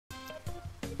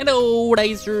Hello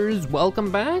Dicers,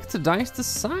 welcome back to Dice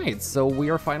Decide. So we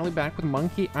are finally back with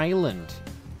Monkey Island.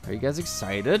 Are you guys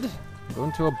excited? I'm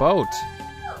going to a boat.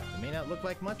 It may not look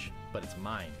like much, but it's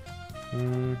mine.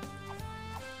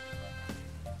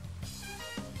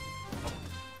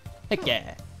 Heck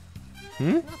yeah.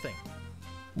 Nothing.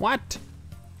 What?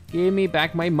 Give me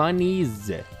back my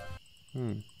monies.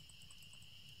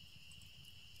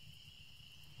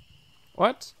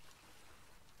 What?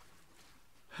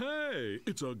 Hey,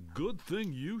 it's a good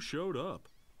thing you showed up.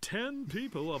 10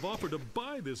 people have offered to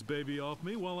buy this baby off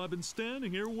me while I've been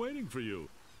standing here waiting for you.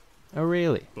 Oh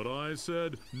really? But I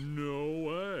said, no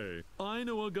way. I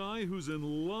know a guy who's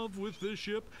in love with this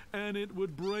ship, and it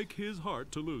would break his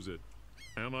heart to lose it.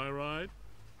 Am I right?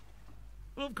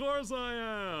 Of course I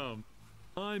am.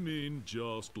 I mean,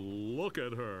 just look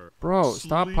at her. Bro,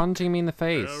 stop Sleek, punching me in the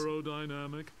face.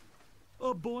 Aerodynamic,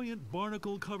 a buoyant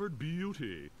barnacle-covered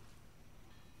beauty.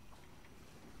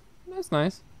 That's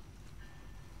nice.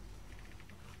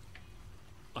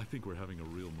 I think we're having a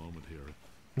real moment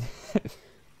here.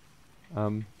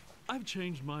 I've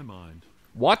changed my mind.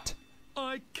 What?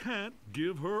 I can't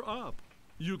give her up.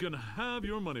 You can have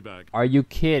your money back. Are you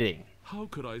kidding? How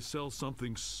could I sell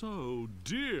something so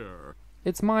dear?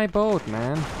 It's my boat,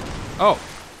 man. Oh.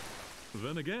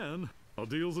 Then again, a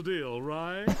deal's a deal,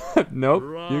 right?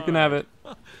 Nope, you can have it.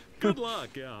 Good luck,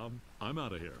 yeah. I'm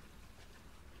out of here.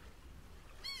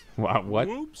 Wow, what?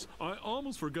 Whoops, I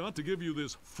almost forgot to give you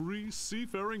this free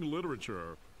seafaring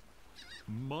literature.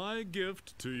 My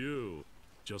gift to you.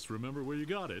 Just remember where you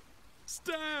got it.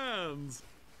 Stands!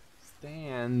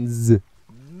 Stands.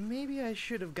 Maybe I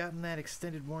should have gotten that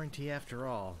extended warranty after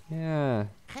all. Yeah.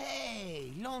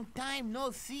 Hey, long time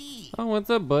no see. Oh, what's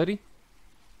up, buddy?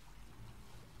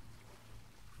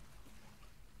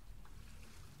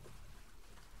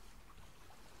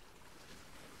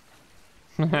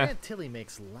 Aunt Tilly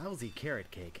makes lousy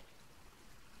carrot cake.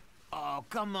 Oh,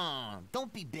 come on.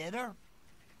 Don't be bitter.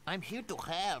 I'm here to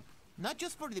help, not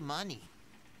just for the money.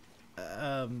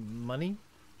 Money?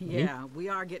 Yeah, we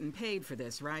are getting paid for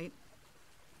this, right?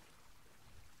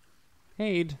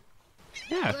 Paid.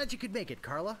 Yeah. Glad you could make it,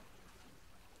 Carla.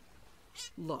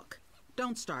 Look,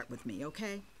 don't start with me,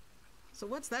 okay? So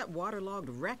what's that waterlogged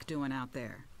wreck doing out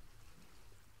there?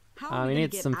 How are we we gonna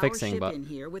need get some our fixing, ship but- in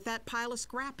here with that pile of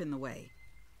scrap in the way?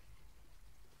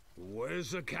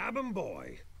 Where's the cabin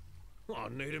boy? I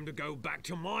need him to go back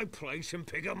to my place and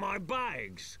pick up my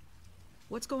bags.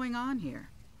 What's going on here?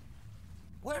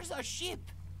 Where's our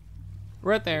ship?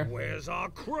 Right there. Where's our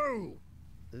crew?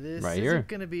 This Right isn't here.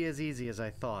 gonna be as easy as I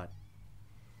thought.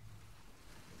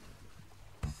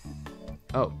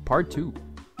 Oh, part 2.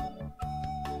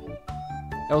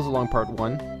 That was a long part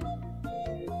 1.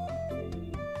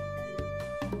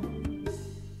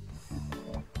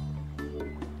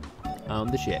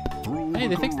 The ship. Through Hey,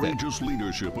 the they fixed it. courageous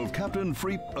leadership of Captain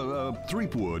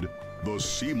Threepwood, the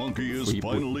Sea Monkey is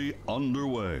Threepwood. finally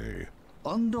underway.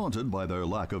 Undaunted by their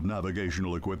lack of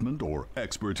navigational equipment or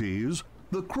expertise,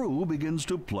 the crew begins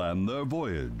to plan their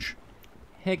voyage.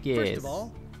 Heck yes. First of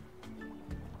all,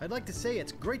 I'd like to say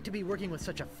it's great to be working with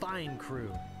such a fine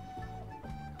crew.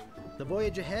 The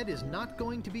voyage ahead is not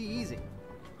going to be easy.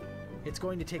 It's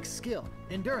going to take skill,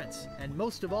 endurance, and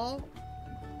most of all,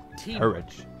 teamwork.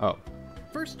 Courage. Oh.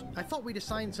 First, I thought we'd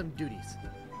assign some duties.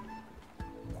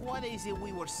 What is it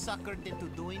we were suckered into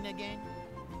doing again?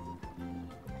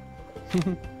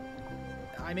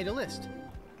 I made a list.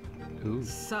 Ooh.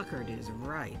 Suckered is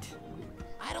right.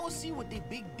 I don't see what the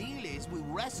big deal is with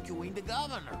rescuing the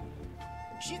governor.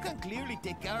 She can clearly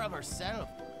take care of herself.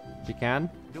 She can?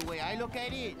 The way I look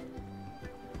at it,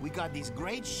 we got this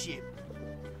great ship.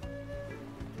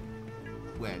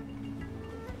 Well,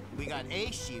 we got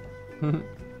a ship.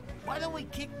 Why don't we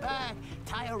kick back,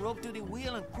 tie a rope to the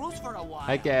wheel, and cruise for a while?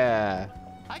 Heck yeah.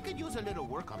 I could use a little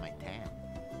work on my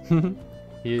tan.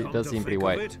 He Come does to seem pretty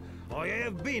think of white. it, I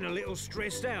have been a little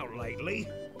stressed out lately.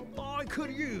 I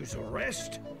could use a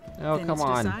rest. Oh, Then come it's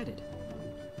on. decided.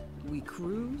 We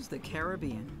cruise the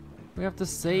Caribbean. We have to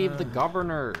save the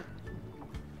governor.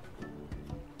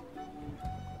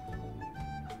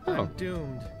 Oh, I'm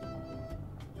doomed.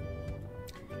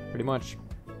 pretty much.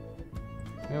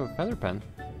 Oh, a feather pen.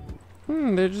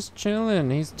 They're just chilling.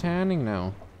 He's tanning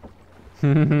now.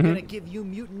 I'm gonna give you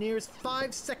mutineers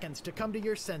 5 seconds to come to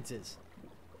your senses.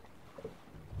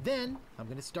 Then, I'm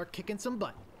gonna start kicking some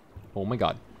butt. Oh my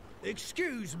god.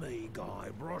 Excuse me,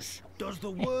 Guybrush. Does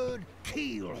the word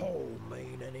keelhole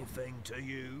mean anything to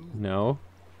you? No.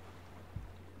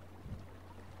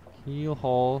 Keel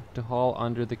haul. To haul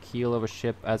under the keel of a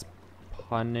ship as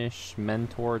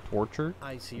punishment or torture.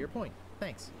 I see your point.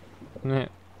 Thanks.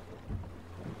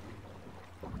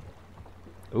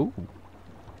 Ooh,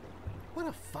 What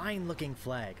a fine-looking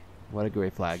flag. what a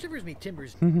great flag. Shivers me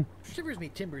timbers. Shivers me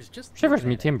timbers. Just Shivers looking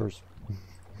me at it. timbers.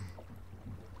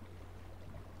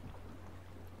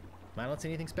 I don't see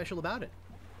anything special about it.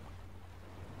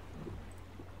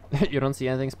 You don't see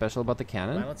anything special about the I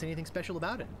cannon? don't see anything special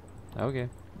about it. Okay.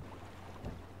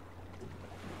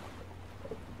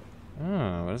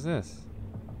 Oh, what is this?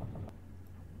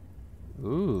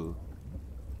 Ooh.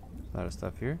 A lot of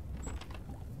stuff here.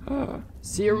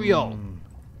 Cereal!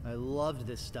 I loved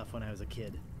this stuff when I was a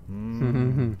kid.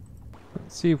 Let's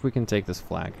see if we can take this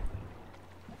flag.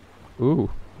 Ooh.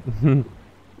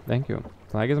 Thank you.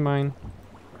 Flag is mine.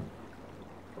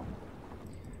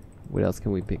 What else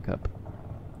can we pick up?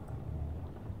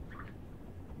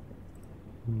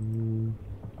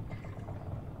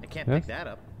 I can't Yes? pick that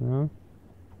up. No.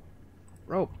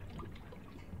 Rope.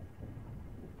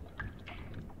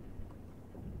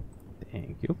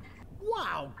 Thank you.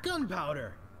 Wow,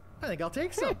 gunpowder! I think I'll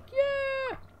take some.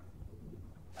 Yeah!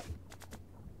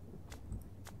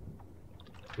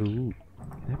 Ooh.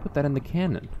 Can I put that in the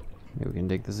cannon? Maybe we can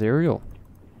take the cereal.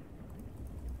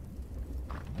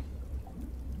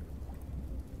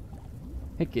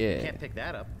 Heck yeah. Can't pick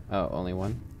that up. Oh, only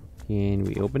one. Can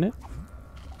we open it?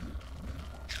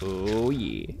 Oh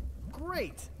yeah.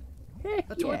 Great! Heck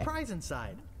A toy yeah. prize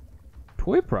inside.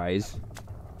 Toy prize?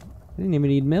 I didn't even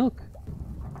need milk.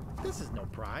 This is no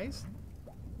prize.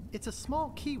 It's a small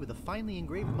key with a finely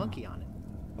engraved monkey on it.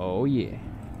 Oh yeah.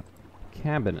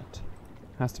 Cabinet.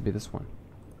 Has to be this one.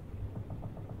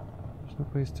 There's no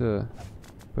place to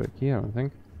put a key, I don't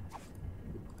think.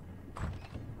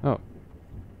 Oh.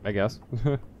 I guess.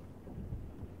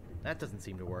 That doesn't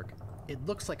seem to work. It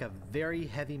looks like a very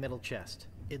heavy metal chest.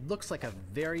 It looks like a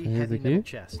very Here's heavy the metal key?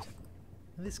 chest.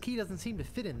 This key doesn't seem to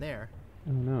fit in there.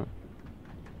 Oh no.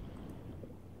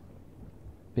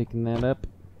 Picking that up.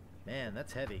 Man,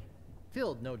 that's heavy.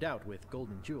 Filled, no doubt, with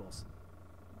golden jewels.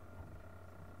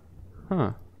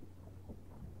 Huh.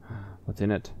 What's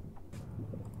in it?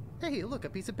 Hey, look, a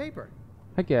piece of paper.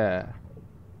 Heck yeah.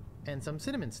 And some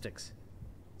cinnamon sticks.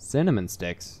 Cinnamon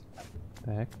sticks.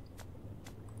 The heck?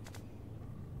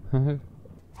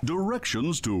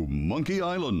 Directions to Monkey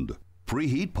Island.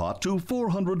 Preheat pot to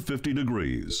 450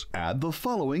 degrees. Add the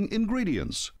following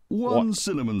ingredients. 1 What?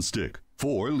 cinnamon stick,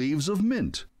 4 leaves of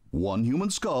mint, 1 human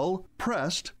skull,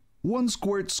 pressed, 1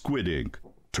 squirt squid ink,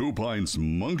 2 pints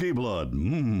monkey blood,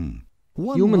 1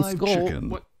 Human live skull? chicken,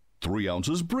 What? 3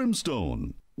 ounces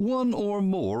brimstone, 1 or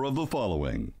more of the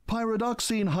following.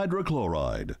 Pyridoxine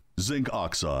hydrochloride, zinc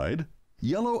oxide,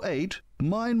 yellow 8,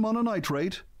 mine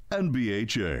mononitrate, and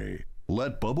BHA.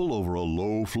 Let bubble over a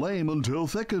low flame until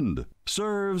thickened.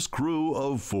 Serves crew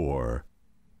of 4.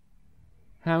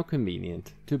 How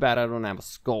convenient. Too bad I don't have a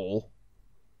skull.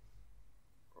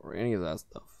 Or any of that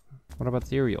stuff. What about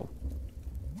cereal?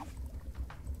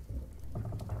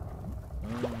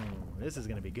 This is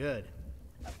gonna be good.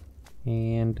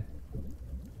 And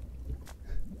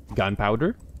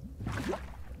gunpowder?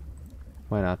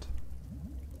 Why not?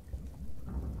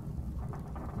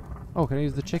 Oh, can I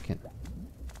use the chicken?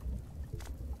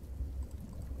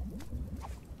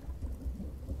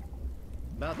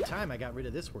 About time I got rid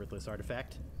of this worthless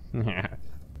artifact.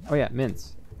 Oh yeah,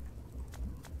 mints.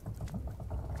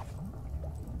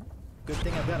 Good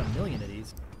thing I've got a million of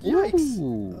these. Yikes!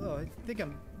 Ooh. Oh, I think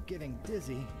I'm getting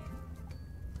dizzy.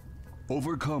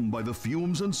 Overcome by the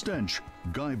fumes and stench,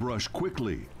 Guybrush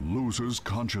quickly loses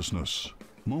consciousness.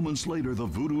 Moments later, the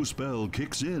voodoo spell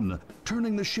kicks in,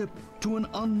 turning the ship to an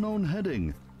unknown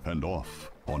heading and off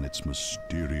on its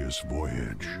mysterious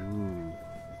voyage.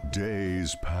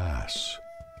 Days pass.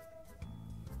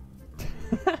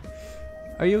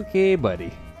 Are you okay,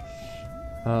 buddy?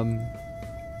 I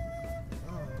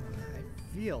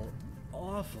feel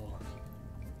awful.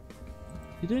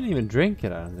 You didn't even drink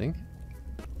it, I don't think.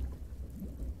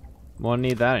 Won't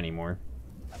need that anymore.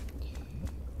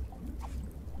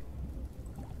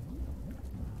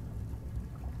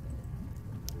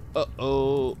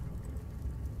 Uh-oh.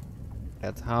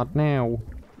 That's hot now.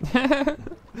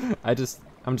 I'm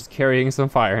just carrying some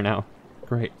fire now.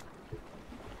 Great.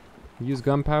 Use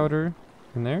gunpowder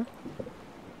in there.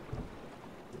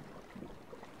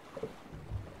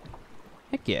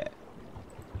 Heck yeah.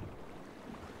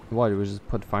 What, did we just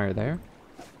put fire there?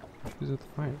 Use it with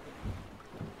fire.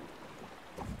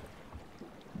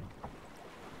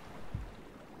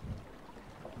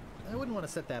 I wouldn't want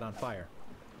to set that on fire.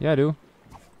 Yeah, I do.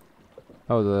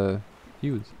 Oh, the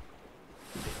fuse.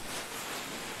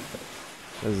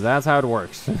 'Cause that's how it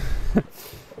works.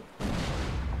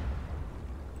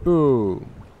 Boom.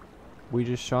 We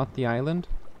just shot the island?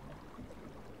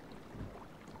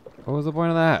 What was the point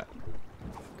of that?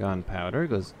 Gunpowder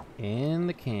goes in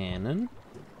the cannon.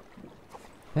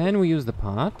 Then we use the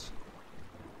pot.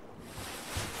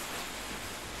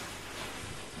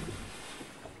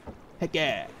 Heck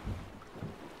yeah!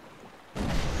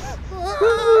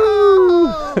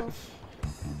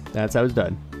 That's how it's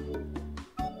done.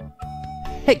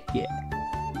 Heck yeah!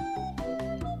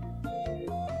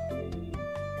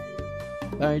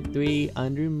 Part 3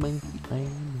 under Monkey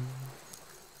Island.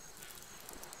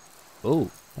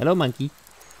 Oh, hello, monkey.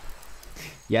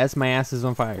 Yes, my ass is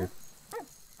on fire.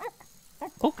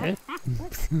 Okay.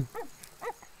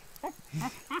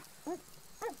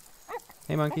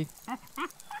 Hey, monkey.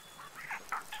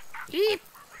 Eep.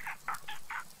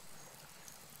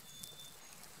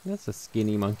 That's a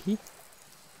skinny monkey.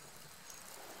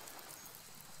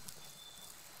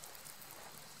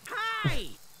 Hi!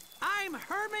 I'm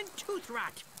Herman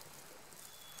Toothrot.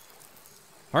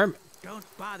 Herman.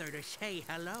 Don't bother to say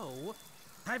hello.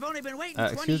 I've only been waiting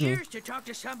 20 excuse me. years to talk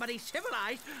to somebody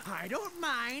civilized. I don't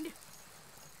mind.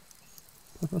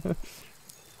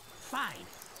 Fine.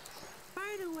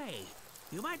 By the way,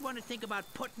 you might want to think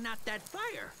about putting out that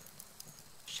fire.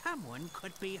 Someone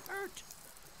could be hurt.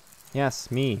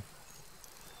 Yes, me.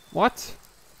 What?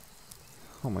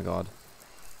 Oh my god.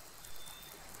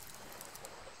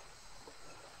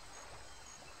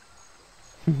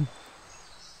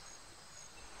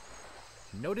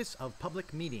 Notice of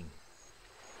public meeting.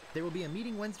 There will be a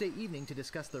meeting Wednesday evening to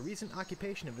discuss the recent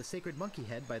occupation of the sacred monkey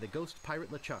head by the ghost pirate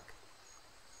LeChuck,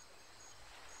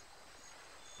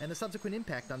 and the subsequent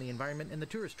impact on the environment and the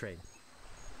tourist trade.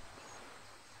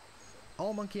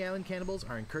 All Monkey Island cannibals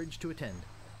are encouraged to attend.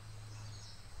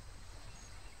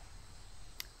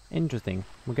 Interesting.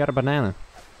 We got a banana.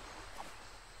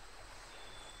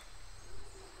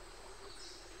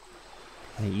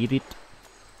 Can I eat it?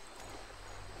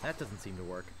 That doesn't seem to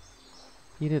work.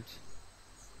 Eat it.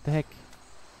 The heck?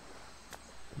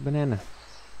 Banana.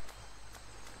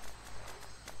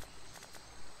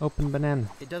 Open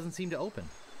banana. It doesn't seem to open.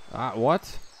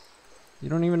 What? You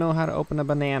don't even know how to open a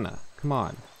banana. Come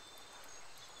on.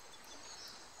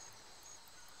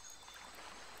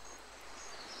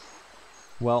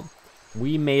 Well,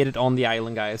 we made it on the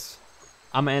island, guys.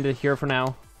 I'm gonna end it here for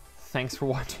now. Thanks for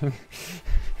watching.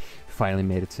 Finally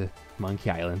made it to Monkey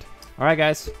Island. Alright,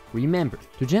 guys. Remember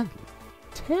to gently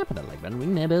tap on the like button,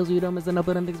 ring that bell so you don't miss an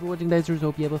upload. And thanks for watching, guys.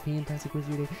 Hope you have a fantastic rest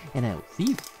of your day. And I will see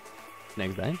you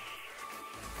next time.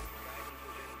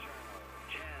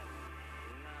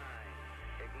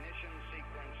 Ignition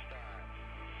sequence start.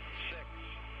 6,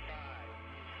 5,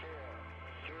 4,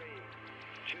 3,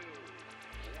 2,